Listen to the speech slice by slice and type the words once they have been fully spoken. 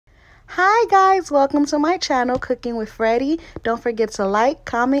Hi guys, welcome to my channel, Cooking with Freddie. Don't forget to like,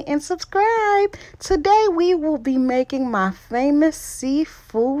 comment, and subscribe. Today we will be making my famous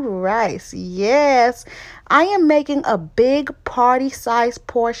seafood rice. Yes, I am making a big party size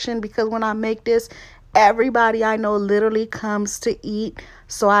portion because when I make this, everybody I know literally comes to eat.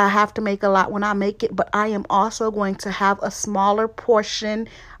 So I have to make a lot when I make it, but I am also going to have a smaller portion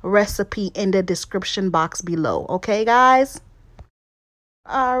recipe in the description box below. Okay, guys?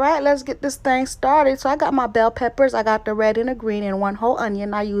 All right, let's get this thing started. So I got my bell peppers. I got the red and the green and one whole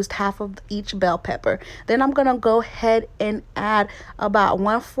onion. I used half of each bell pepper. Then I'm going to go ahead and add about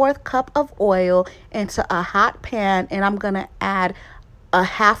 1/4 cup of oil into a hot pan. And I'm going to add a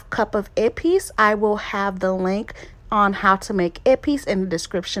half cup of Epis. I will have the link on how to make Epis in the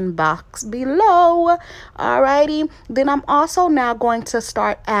description box below. Alrighty, then I'm also now going to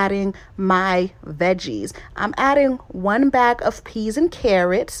start adding my veggies. I'm adding 1 bag of peas and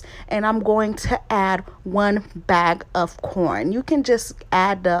carrots, and I'm going to add 1 bag of corn. You can just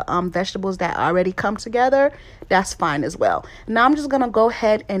add the vegetables that already come together. That's fine as well. Now I'm just gonna go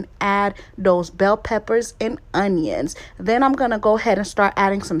ahead and add those bell peppers and onions. Then I'm gonna go ahead and start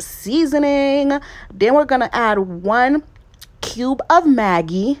adding some seasoning. Then we're gonna add 1 cube of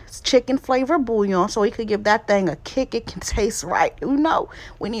Maggie, chicken flavor bouillon, so we could give that thing a kick. It can taste right. You know,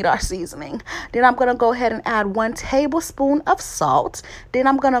 we need our seasoning. Then I'm gonna go ahead and add 1 tablespoon of salt. Then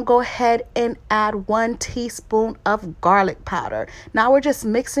I'm gonna go ahead and add 1 teaspoon of garlic powder. Now we're just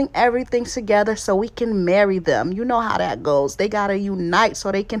mixing everything together so we can marry them. You know how that goes. They gotta unite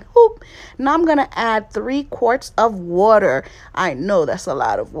so they can hoop. Now I'm gonna add 3 quarts of water. I know that's a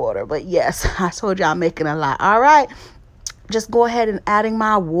lot of water, but yes, I told you I'm making a lot. All right, just go ahead and adding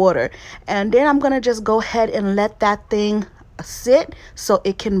my water, and then I'm gonna just go ahead and let that thing sit so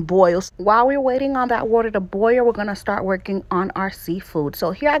it can boil. While we're waiting on that water to boil, we're gonna start working on our seafood. So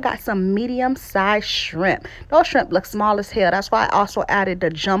here I got some medium-sized shrimp. Those shrimp look small as hell. That's why I also added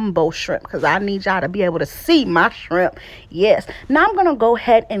the jumbo shrimp, because I need y'all to be able to see my shrimp. Yes, now I'm gonna go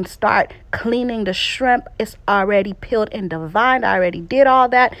ahead and start cleaning the shrimp. It's already peeled and divined. I already did all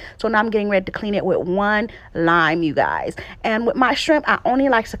that, so now I'm getting ready to clean it with 1 lime, you guys. And with my shrimp, I only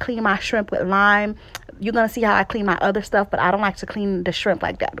like to clean my shrimp with lime. You're going to see how I clean my other stuff, but I don't like to clean the shrimp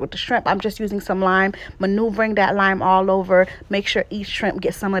like that. With the shrimp, I'm just using some lime, maneuvering that lime all over. Make sure each shrimp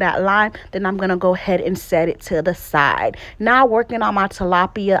gets some of that lime. Then I'm going to go ahead and set it to the side. Now working on my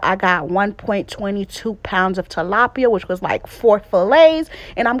tilapia, I got 1.22 pounds of tilapia, which was like 4 fillets.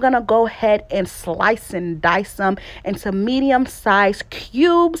 And I'm going to go ahead and slice and dice them into medium-sized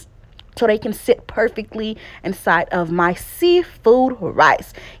cubes, so they can sit perfectly inside of my seafood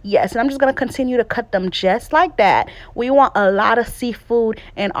rice. Yes, and I'm just going to continue to cut them just like that. We want a lot of seafood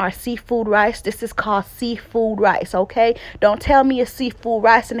in our seafood rice. This is called seafood rice, okay? Don't tell me it's seafood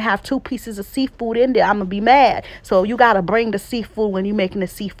rice and have 2 pieces of seafood in there. I'm going to be mad. So you got to bring the seafood when you're making the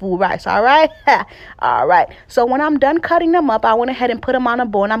seafood rice, all right? All right. So when I'm done cutting them up, I went ahead and put them on a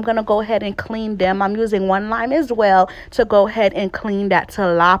bowl, and I'm going to go ahead and clean them. I'm using 1 lime as well to go ahead and clean that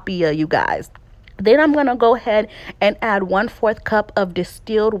tilapia, you guys. Then I'm going to go ahead and add 1/4 cup of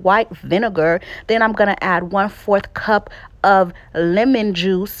distilled white vinegar. Then I'm going to add 1/4 cup of lemon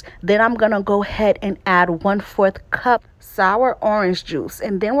juice. Then I'm going to go ahead and add 1/4 cup sour orange juice.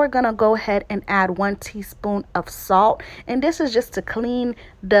 And then we're going to go ahead and add 1 teaspoon of salt. And this is just to clean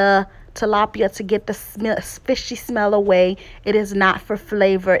the tilapia, to get the fishy smell away. It is not for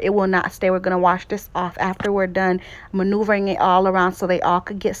flavor. It will not stay. We're going to wash this off after we're done maneuvering it all around so they all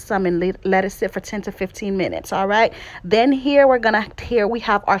could get some, and let it sit for 10 to 15 minutes. All right, then here we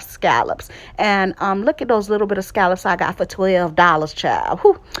have our scallops, and look at those little bit of scallops I got for $12, child.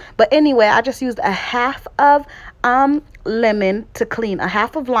 Whew. But anyway, I just used a half of lemon to clean, a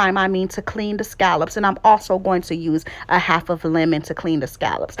half of lime, I mean, to clean the scallops. And I'm also going to use a half of lemon to clean the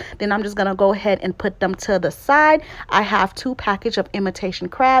scallops. Then I'm just going to go ahead and put them to the side. I have 2 packages of imitation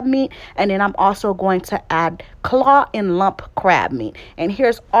crab meat, and then I'm also going to add claw and lump crab meat. And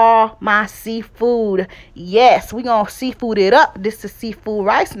here's all my seafood. Yes, we're going to seafood it up. This is seafood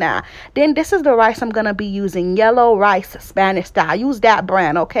rice now. Then this is the rice I'm going to be using, yellow rice, Spanish style. Use that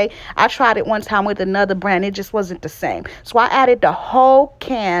brand, okay? I tried it one time with another brand. It just wasn't the same. So I added the whole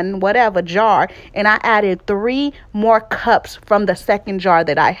can, whatever, jar, and I added 3 more cups from the second jar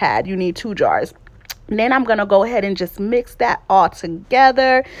that I had. You need 2 jars. And then I'm going to go ahead and just mix that all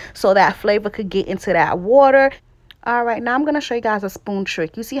together so that flavor could get into that water. All right, now I'm going to show you guys a spoon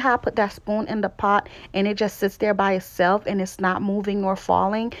trick. You see how I put that spoon in the pot and it just sits there by itself and it's not moving nor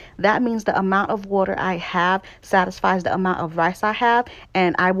falling? That means the amount of water I have satisfies the amount of rice I have,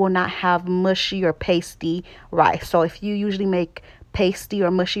 and I will not have mushy or pasty rice. So if you usually make pasty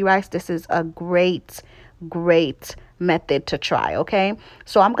or mushy rice, this is a great method to try. Okay,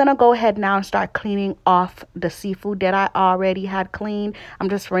 so I'm gonna go ahead now and start cleaning off the seafood that I already had cleaned. I'm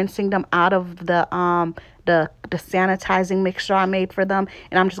just rinsing them out of the sanitizing mixture I made for them,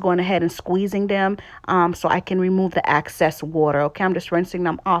 and I'm just going ahead and squeezing them so I can remove the excess water. Okay, I'm just rinsing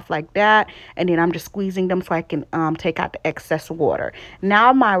them off like that, and then I'm just squeezing them so I can take out the excess water.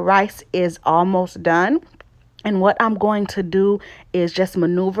 Now my rice is almost done. And what I'm going to do is just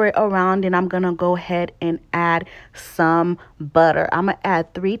maneuver it around, and I'm going to go ahead and add some butter. I'm going to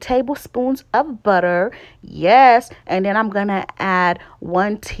add 3 tablespoons of butter. Yes. And then I'm going to add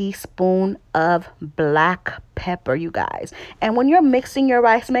 1 teaspoon of black pepper, you guys. And when you're mixing your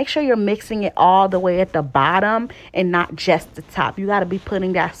rice, make sure you're mixing it all the way at the bottom and not just the top. You got to be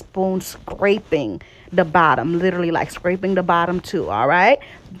putting that spoon scraping the bottom, literally like scraping the bottom too. All right,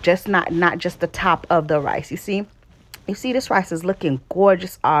 just not just the top of the rice. You see this rice is looking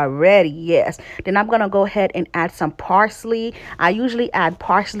gorgeous already. Yes. Then I'm going to go ahead and add some parsley. I usually add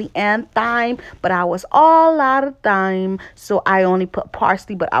parsley and thyme, but I was all out of thyme, so I only put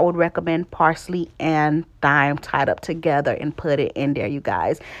parsley, but I would recommend parsley and thyme tied up together and put it in there, you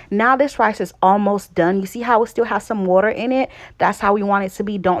guys. Now this rice is almost done. You see how it still has some water in it? That's how we want it to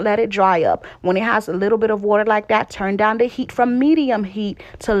be. Don't let it dry up. When it has a little bit of water like that, turn down the heat from medium heat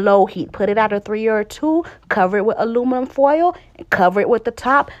to low heat. Put it at a 3 or 2, cover it with aluminum foil, and cover it with the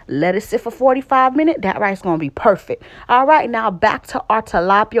top. Let it sit for 45 minutes. That rice is going to be perfect. All right, now back to our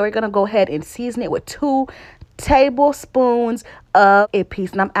tilapia. We're going to go ahead and season it with 2 tablespoons of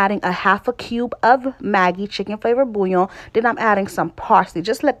Epis, and I'm adding a half a cube of Maggie chicken flavor bouillon. Then I'm adding some parsley.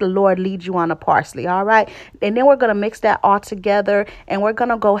 Just let the Lord lead you on the parsley. All right, and then we're going to mix that all together, and we're going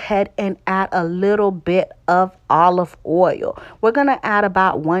to go ahead and add a little bit of olive oil. We're going to add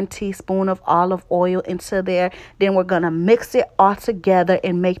about 1 teaspoon of olive oil into there. Then we're going to mix it all together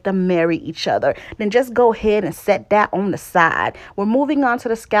and make them marry each other. Then just go ahead and set that on the side. We're moving on to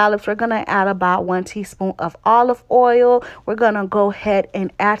the scallops. We're going to add about 1 teaspoon of olive oil. We're going to go ahead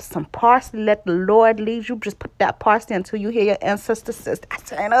and add some parsley. Let the Lord lead you. Just put that parsley until you hear your ancestors says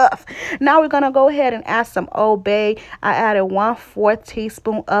that's enough. Now we're going to go ahead and add some Old Bay. I added 1/4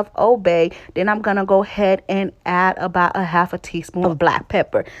 teaspoon of Old Bay. Then I'm going to go ahead and add about a half a teaspoon of black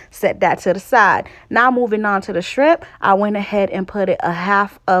pepper. Set that to the side. Now moving on to the shrimp, I went ahead and put it a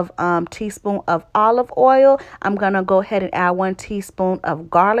half of teaspoon of olive oil. I'm going to go ahead and add 1 teaspoon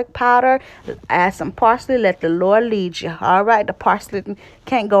of garlic powder. Add some parsley. Let the Lord lead you. All right, the parsley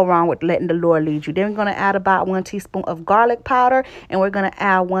can't go wrong with letting the Lord lead you. Then we're going to add about 1 teaspoon of garlic powder, and we're going to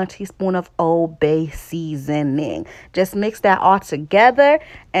add 1 teaspoon of Old Bay seasoning. Just mix that all together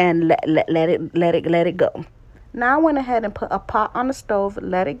and let it go. Now I went ahead and put a pot on the stove,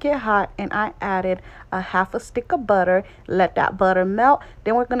 let it get hot, and I added a half a stick of butter. Let that butter melt.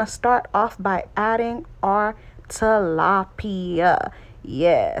 Then we're going to start off by adding our tilapia.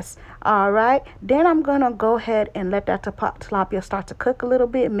 Yes. All right. Then I'm going to go ahead and let that tilapia start to cook a little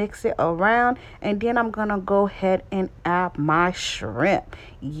bit, mix it around, and then I'm going to go ahead and add my shrimp.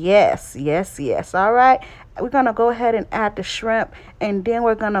 Yes. All right. We're going to go ahead and add the shrimp, and then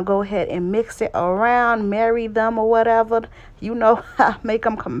we're going to go ahead and mix it around, marry them or whatever. You know, make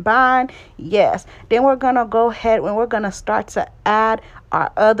them combine. Yes. Then we're going to go ahead and we're going to start to add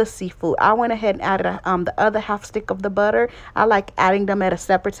our other seafood. I went ahead and added the other half stick of the butter. I like adding them at a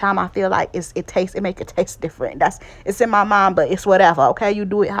separate time. I feel like it make it taste different. It's in my mind, but it's whatever. Okay, you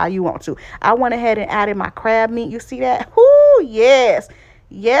do it how you want to. I went ahead and added my crab meat. You see that? Whoo, yes.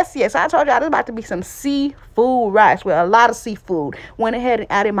 I told you I was about to be some seafood rice with a lot of seafood. Went ahead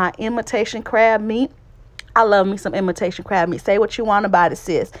and added my imitation crab meat. I love me some imitation crab meat. Say what you want about it,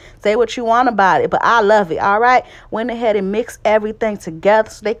 sis. Say what you want about it, but I love it. All right. Went ahead and mixed everything together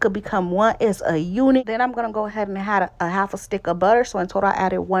so they could become one as a unit. Then I'm going to go ahead and add a half a stick of butter. So in total, I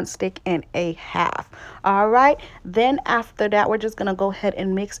added 1 stick and a half. All right. Then after that, we're just going to go ahead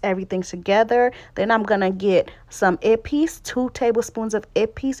and mix everything together. Then I'm going to get some Epis, 2 tablespoons of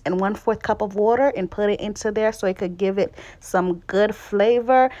Epis and 1/4 cup of water and put it into there so it could give it some good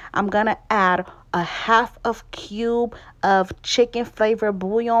flavor. I'm going to add a half of cube of chicken flavor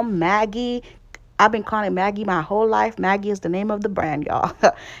bouillon, Maggie. I've been calling it Maggie my whole life. Maggie is the name of the brand, y'all.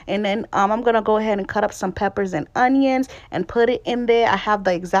 And then I'm going to go ahead and cut up some peppers and onions and put it in there. I have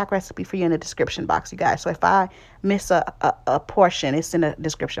the exact recipe for you in the description box, you guys. So if I miss a portion, it's in the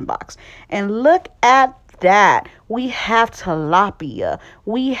description box. And look at that. We have tilapia.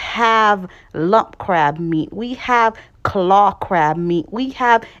 We have lump crab meat. We have claw crab meat. We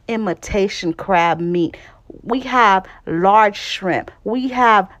have imitation crab meat. We have large shrimp. We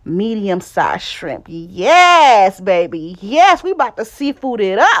have medium-sized shrimp. Yes, baby. Yes, we about to seafood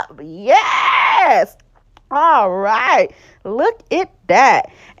it up. Yes. All right. Look at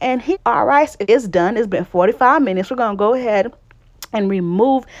that. And our rice is done. It's been 45 minutes. We're going to go ahead and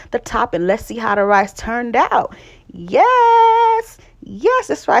remove the top, and let's see how the rice turned out. Yes. Yes,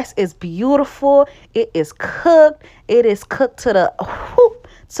 this rice is beautiful. It is cooked. It is cooked to the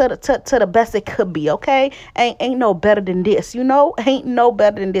to the best it could be. Okay, ain't no better than this, you know. Ain't no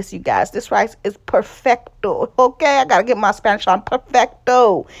better than this, you guys. This rice is perfecto. Okay, I gotta get my Spanish on.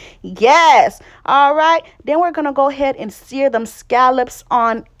 Perfecto. Yes. All right, then we're gonna go ahead and sear them scallops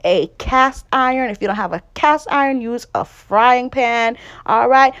on a cast iron. If you don't have a cast iron, use a frying pan. All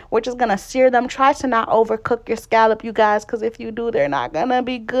right, we're just gonna sear them. Try to not overcook your scallop, you guys, because if you do, they're not gonna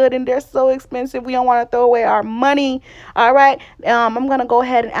be good, and they're so expensive. We don't want to throw away our money. All right, I'm gonna go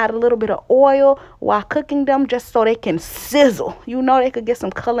ahead and add a little bit of oil while cooking them, just so they can sizzle. You know, they could get some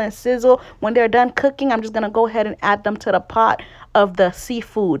color and sizzle. When they're done cooking, I'm just gonna go ahead and add them to the pot of the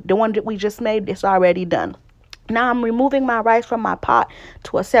seafood, the one that we just made. It's already done. Now I'm removing my rice from my pot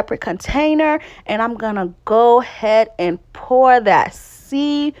to a separate container, and I'm gonna go ahead and pour that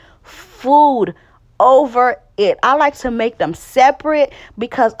seafood over it. I like to make them separate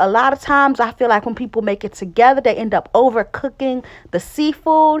because a lot of times I feel like when people make it together, they end up overcooking the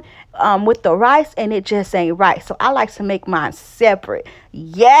seafood with the rice, and it just ain't right. So I like to make mine separate.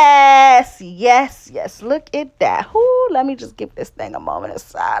 Yes, yes, yes. Look at that. Ooh, let me just give this thing a moment of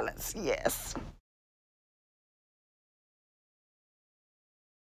silence. Yes.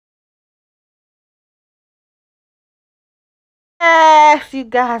 Yes, you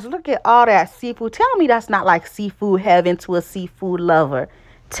guys, look at all that seafood. Tell me that's not like seafood heaven to a seafood lover.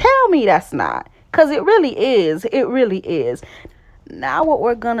 Tell me that's not. Because it really is. It really is. Now what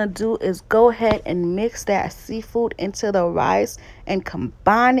we're going to do is go ahead and mix that seafood into the rice and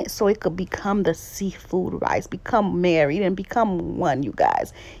combine it so it could become the seafood rice. Become married and become one, you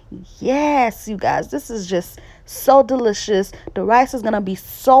guys. Yes, you guys, this is just so delicious. The rice is going to be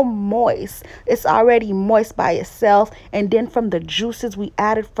so moist. It's already moist by itself. And then from the juices we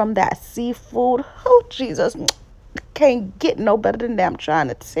added from that seafood, oh, Jesus, can't get no better than that. I'm trying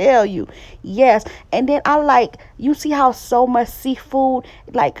to tell you. Yes. And then I like, you see how so much seafood,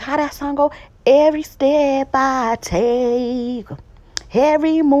 like how that song go, every step I take,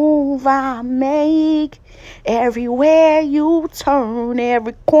 every move I make, everywhere you turn,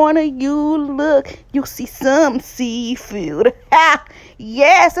 every corner you look, you see some seafood.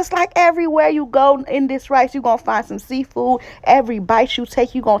 Yes, it's like everywhere you go in this rice, you're going to find some seafood. Every bite you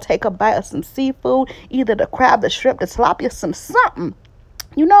take, you're going to take a bite of some seafood, either the crab, the shrimp, the tilapia, something,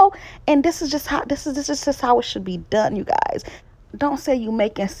 you know. And this is just how this is just how it should be done, you guys. Don't say you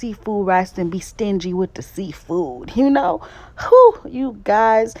making seafood rice and be stingy with the seafood, you know. Whew, you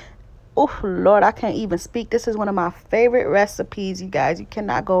guys. Oh, Lord, I can't even speak. This is one of my favorite recipes, you guys. You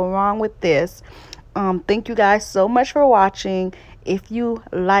cannot go wrong with this. Thank you guys so much for watching. If you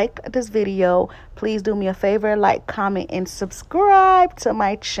like this video, please do me a favor, like, comment, and subscribe to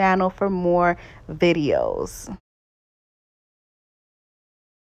my channel for more videos.